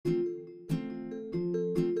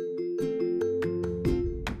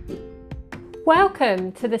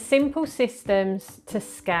Welcome to the Simple Systems to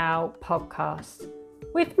Scale podcast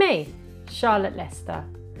with me, Charlotte Lester,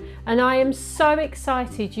 and I am so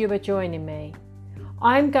excited you are joining me.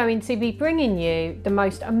 I'm going to be bringing you the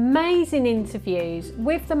most amazing interviews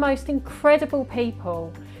with the most incredible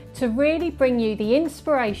people to really bring you the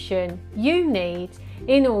inspiration you need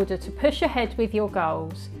in order to push ahead with your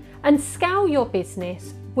goals and scale your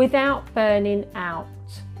business without burning out.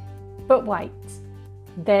 But wait,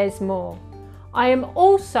 there's more. I am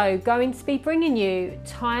also going to be bringing you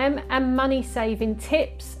time and money saving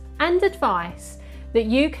tips and advice that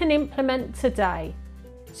you can implement today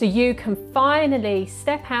so you can finally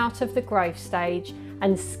step out of the growth stage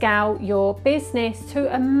and scale your business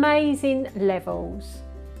to amazing levels.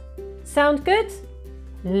 Sound good?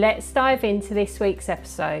 Let's dive into this week's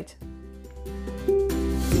episode.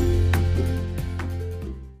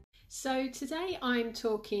 So today I'm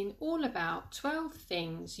talking all about 12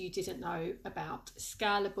 things you didn't know about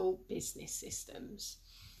scalable business systems.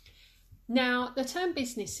 Now, the term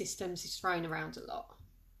business systems is thrown around a lot,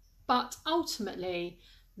 but ultimately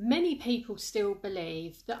many people still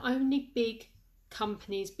believe that only big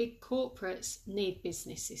companies, big corporates need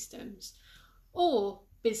business systems, or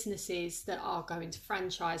businesses that are going to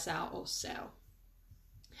franchise out or sell.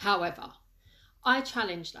 However, I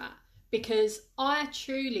challenge that, because I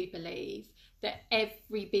truly believe that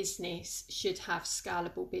every business should have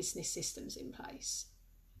scalable business systems in place.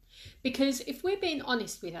 Because if we're being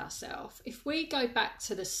honest with ourselves, if we go back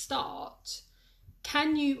to the start,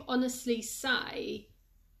 can you honestly say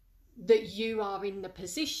that you are in the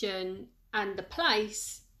position and the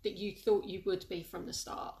place that you thought you would be from the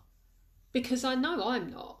start? Because I know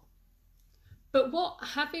I'm not. But what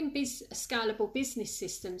having scalable business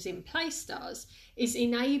systems in place does is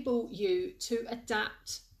enable you to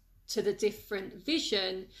adapt to the different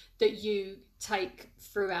vision that you take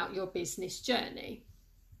throughout your business journey.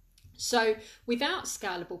 So without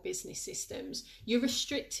scalable business systems, you're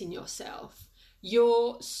restricting yourself.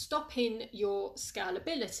 You're stopping your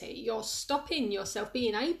scalability. You're stopping yourself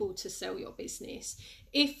being able to sell your business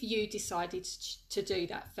if you decided to do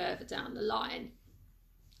that further down the line.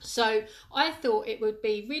 So I thought it would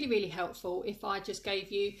be really, really helpful if I just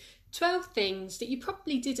gave you 12 things that you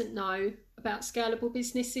probably didn't know about scalable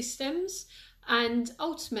business systems. And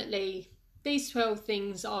ultimately, these 12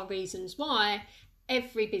 things are reasons why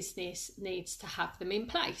every business needs to have them in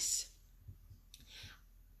place.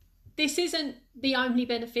 This isn't the only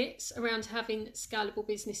benefits around having scalable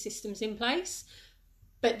business systems in place,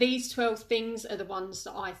 but these 12 things are the ones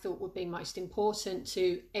that I thought would be most important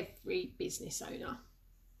to every business owner.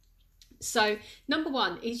 So number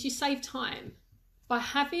one is you save time. By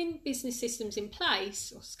having business systems in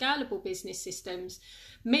place, or scalable business systems,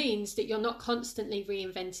 means that you're not constantly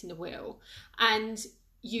reinventing the wheel, and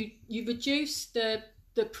you reduce the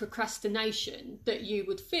procrastination that you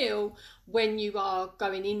would feel when you are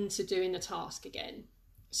going into doing a task again.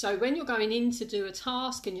 So when you're going in to do a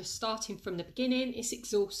task and you're starting from the beginning, it's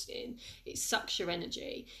exhausting. It sucks your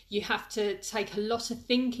energy. You have to take a lot of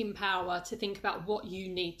thinking power to think about what you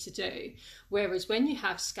need to do. Whereas when you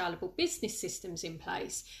have scalable business systems in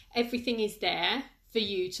place, everything is there for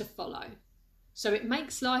you to follow. So it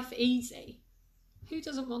makes life easy. Who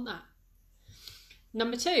doesn't want that?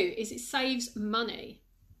 Number two is it saves money.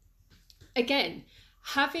 Again,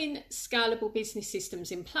 having scalable business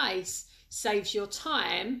systems in place saves your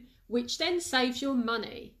time, which then saves your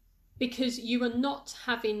money, because you are not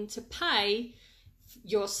having to pay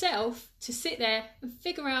yourself to sit there and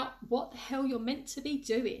figure out what the hell you're meant to be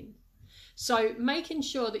doing. So making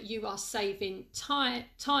sure that you are saving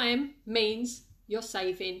time means you're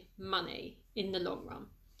saving money in the long run.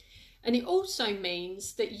 And it also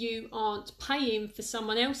means that you aren't paying for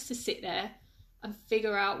someone else to sit there and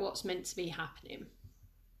figure out what's meant to be happening.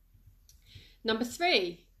 Number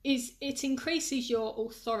three is it increases your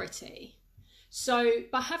authority. So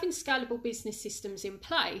by having scalable business systems in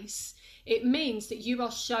place, it means that you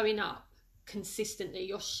are showing up consistently.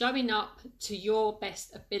 You're showing up to your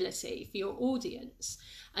best ability for your audience,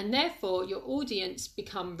 and therefore your audience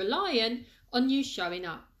become reliant on you showing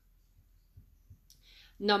up.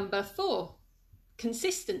 Number four,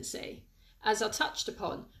 consistency. As I touched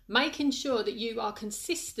upon, making sure that you are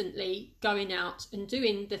consistently going out and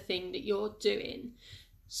doing the thing that you're doing.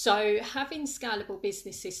 So having scalable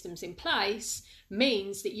business systems in place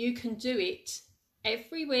means that you can do it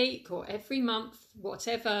every week or every month,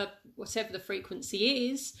 whatever the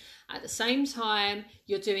frequency is. At the same time,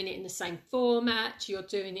 you're doing it in the same format, you're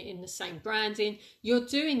doing it in the same branding, you're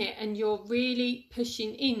doing it and you're really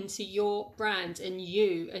pushing into your brand and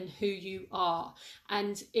you and who you are.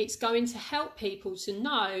 And it's going to help people to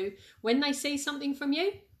know when they see something from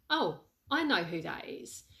you, oh, I know who that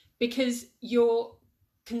is, because you're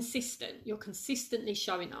consistent, you're consistently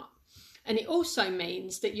showing up. And it also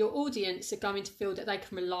means that your audience are going to feel that they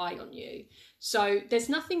can rely on you. So there's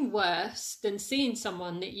nothing worse than seeing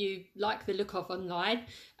someone that you like the look of online.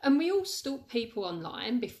 And we all stalk people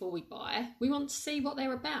online before we buy. We want to see what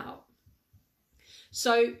they're about.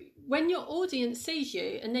 So when your audience sees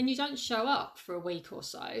you and then you don't show up for a week or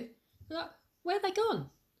so, they're like, where are they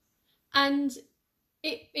gone? And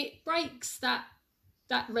it breaks that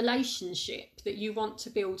relationship that you want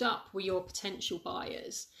to build up with your potential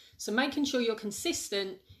buyers. So making sure you're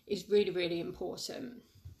consistent is really, really important.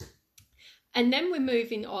 And then we're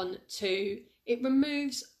moving on to, it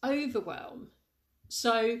removes overwhelm.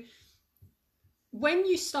 So when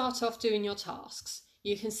you start off doing your tasks,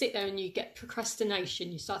 you can sit there and you get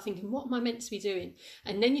procrastination. You start thinking, what am I meant to be doing?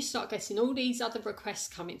 And then you start getting all these other requests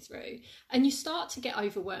coming through and you start to get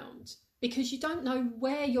overwhelmed because you don't know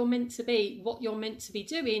where you're meant to be, what you're meant to be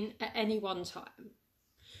doing at any one time.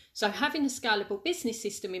 So having a scalable business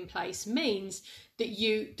system in place means that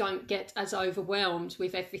you don't get as overwhelmed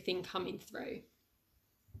with everything coming through.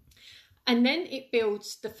 And then it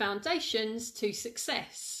builds the foundations to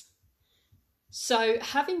success. So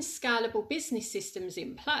having scalable business systems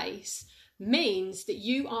in place means that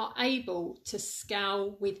you are able to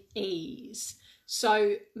scale with ease.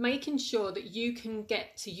 So making sure that you can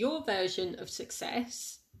get to your version of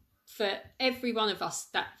success. For every one of us,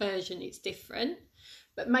 that version is different.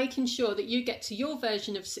 But making sure that you get to your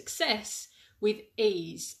version of success with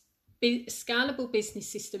ease. Scalable business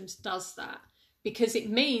systems does that because it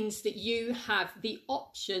means that you have the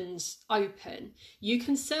options open. You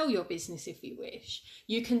can sell your business if you wish.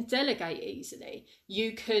 You can delegate easily.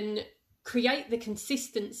 You can create the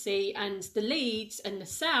consistency and the leads and the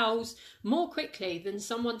sales more quickly than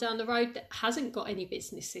someone down the road that hasn't got any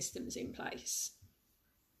business systems in place.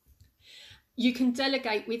 You can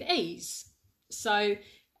delegate with ease. So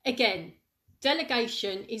again,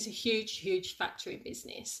 delegation is a huge, huge factor in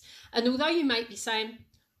business. And although you may be saying,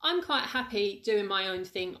 I'm quite happy doing my own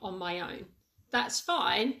thing on my own, that's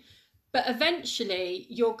fine. But eventually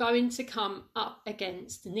you're going to come up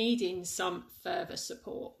against needing some further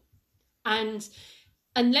support. And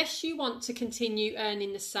unless you want to continue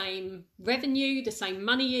earning the same revenue, the same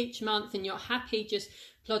money each month, and you're happy just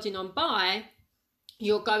plodding on by,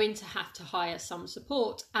 you're going to have to hire some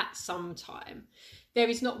support at some time. There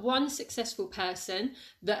is not one successful person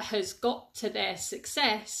that has got to their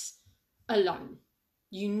success alone.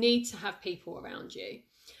 You need to have people around you.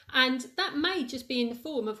 And that may just be in the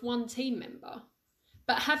form of one team member.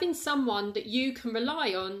 But having someone that you can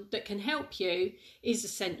rely on that can help you is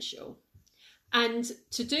essential. And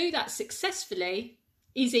to do that successfully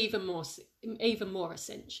is even more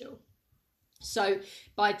essential. So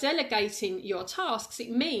by delegating your tasks,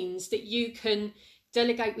 it means that you can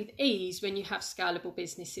delegate with ease when you have scalable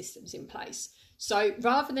business systems in place. So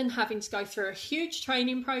rather than having to go through a huge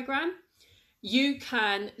training program, you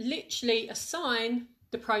can literally assign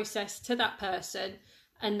the process to that person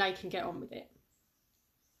and they can get on with it.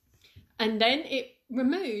 And then it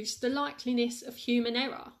removes the likeliness of human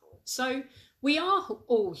error. So we are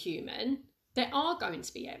all human. There are going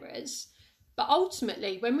to be errors. But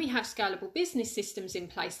ultimately, when we have scalable business systems in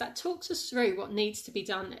place, that talks us through what needs to be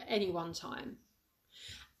done at any one time.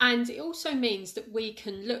 And it also means that we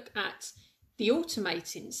can look at the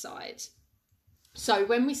automating side. So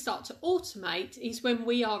when we start to automate is when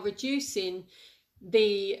we are reducing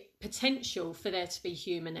the potential for there to be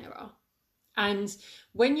human error. And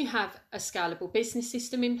when you have a scalable business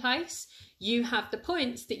system in place, you have the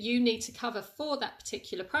points that you need to cover for that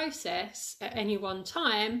particular process at any one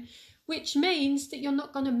time, which means that you're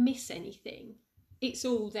not going to miss anything. It's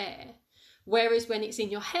all there. Whereas when it's in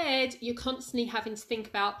your head, you're constantly having to think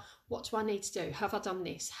about, what do I need to do? Have I done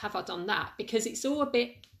this? Have I done that? Because it's all a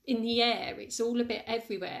bit in the air. It's all a bit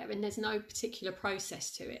everywhere and there's no particular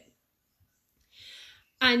process to it.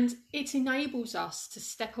 And it enables us to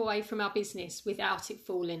step away from our business without it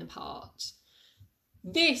falling apart.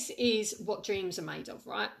 This is what dreams are made of,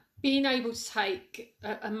 right? Being able to take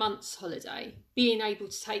a month's holiday, being able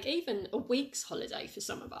to take even a week's holiday for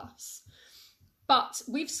some of us. But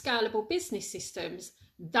with scalable business systems,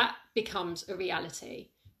 that becomes a reality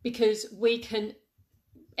because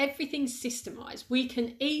everything's systemized. We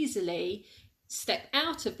can easily step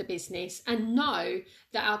out of the business and know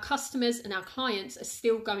that our customers and our clients are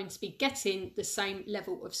still going to be getting the same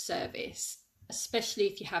level of service, especially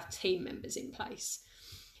if you have team members in place.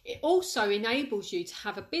 It also enables you to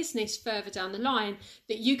have a business further down the line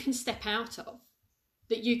that you can step out of,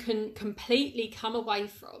 that you can completely come away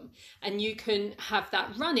from, and you can have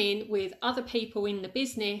that running with other people in the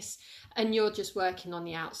business, and you're just working on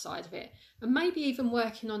the outside of it, and maybe even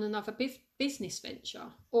working on another business venture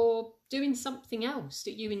or doing something else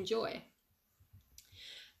that you enjoy.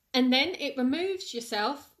 And then it removes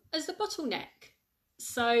yourself as the bottleneck.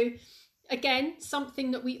 So again,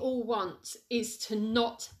 something that we all want is to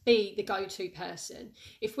not be the go-to person.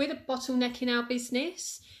 If we're the bottleneck in our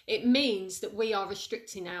business, it means that we are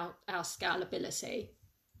restricting our scalability,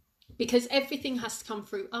 because everything has to come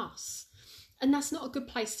through us. And that's not a good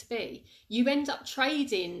place to be. You end up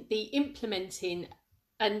trading the implementing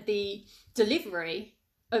and the delivery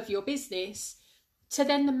of your business to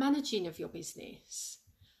then the managing of your business.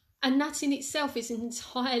 And that in itself is an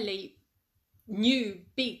entirely new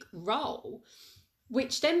big role,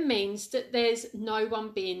 which then means that there's no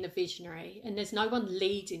one being the visionary and there's no one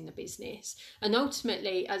leading the business. And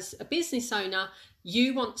ultimately, as a business owner,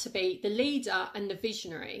 you want to be the leader and the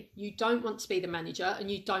visionary. You don't want to be the manager,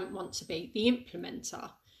 and you don't want to be the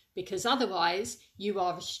implementer, because otherwise you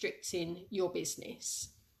are restricting your business.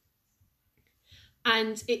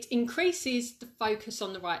 And it increases the focus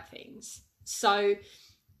on the right things. So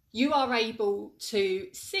you are able to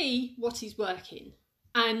see what is working.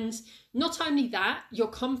 And not only that, you're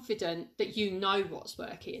confident that you know what's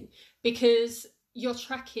working because you're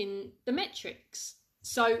tracking the metrics.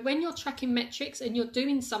 So when you're tracking metrics and you're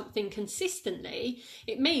doing something consistently,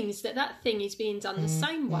 it means that that thing is being done the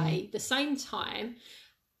same way, the same time,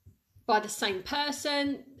 by the same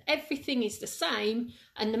person. Everything is the same,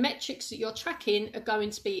 and the metrics that you're tracking are going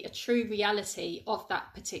to be a true reality of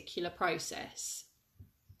that particular process.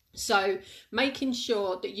 So making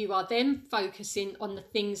sure that you are then focusing on the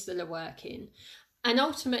things that are working. And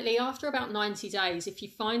ultimately, after about 90 days, if you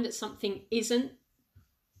find that something isn't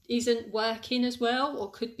working as well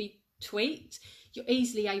or could be tweaked, you're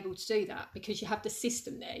easily able to do that because you have the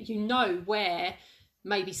system there. You know where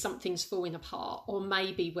maybe something's falling apart, or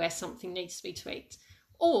maybe where something needs to be tweaked.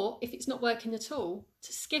 Or if it's not working at all,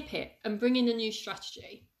 to skip it and bring in a new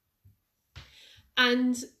strategy.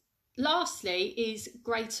 And lastly is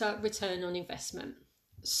greater return on investment.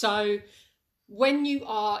 So when you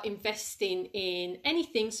are investing in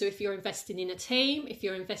anything, so if you're investing in a team, if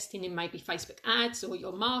you're investing in maybe Facebook ads or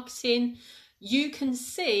your marketing, you can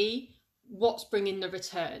see what's bringing the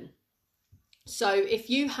return. So if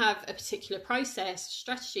you have a particular process,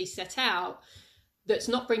 strategy set out that's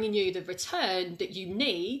not bringing you the return that you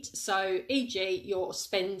need, so e.g. you're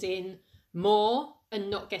spending more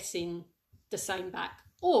and not getting the same back,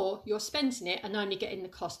 or you're spending it and only getting the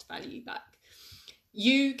cost value back,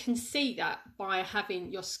 you can see that by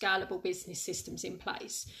having your scalable business systems in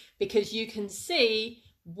place, because you can see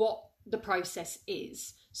what the process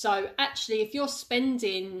is. So actually, if you're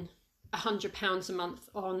spending £100 a month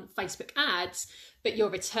on Facebook ads, but your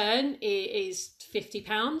return is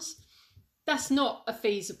 £50, that's not a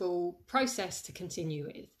feasible process to continue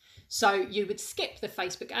with. So you would skip the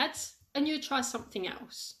Facebook ads and you would try something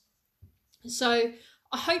else. So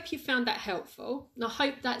I hope you found that helpful, and I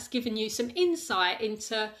hope that's given you some insight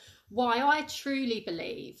into why I truly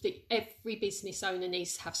believe that every business owner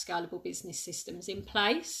needs to have scalable business systems in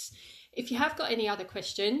place. If you have got any other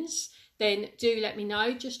questions, then do let me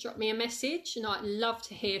know. Just drop me a message and I'd love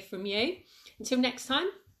to hear from you. Until next time,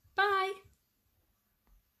 bye.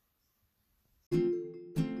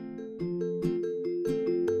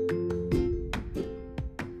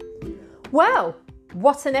 Well,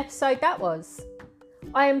 what an episode that was.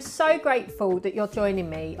 I am so grateful that you're joining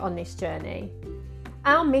me on this journey.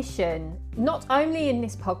 Our mission, not only in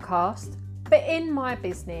this podcast, but in my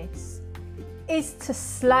business, is to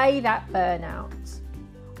slay that burnout.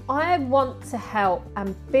 I want to help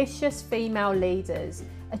ambitious female leaders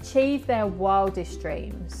achieve their wildest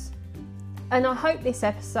dreams. And I hope this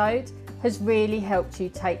episode has really helped you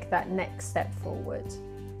take that next step forward.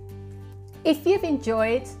 If you've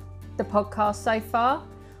enjoyed the podcast so far,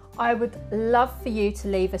 I would love for you to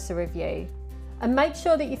leave us a review and make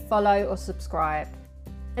sure that you follow or subscribe.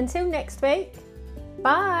 Until next week,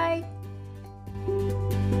 bye.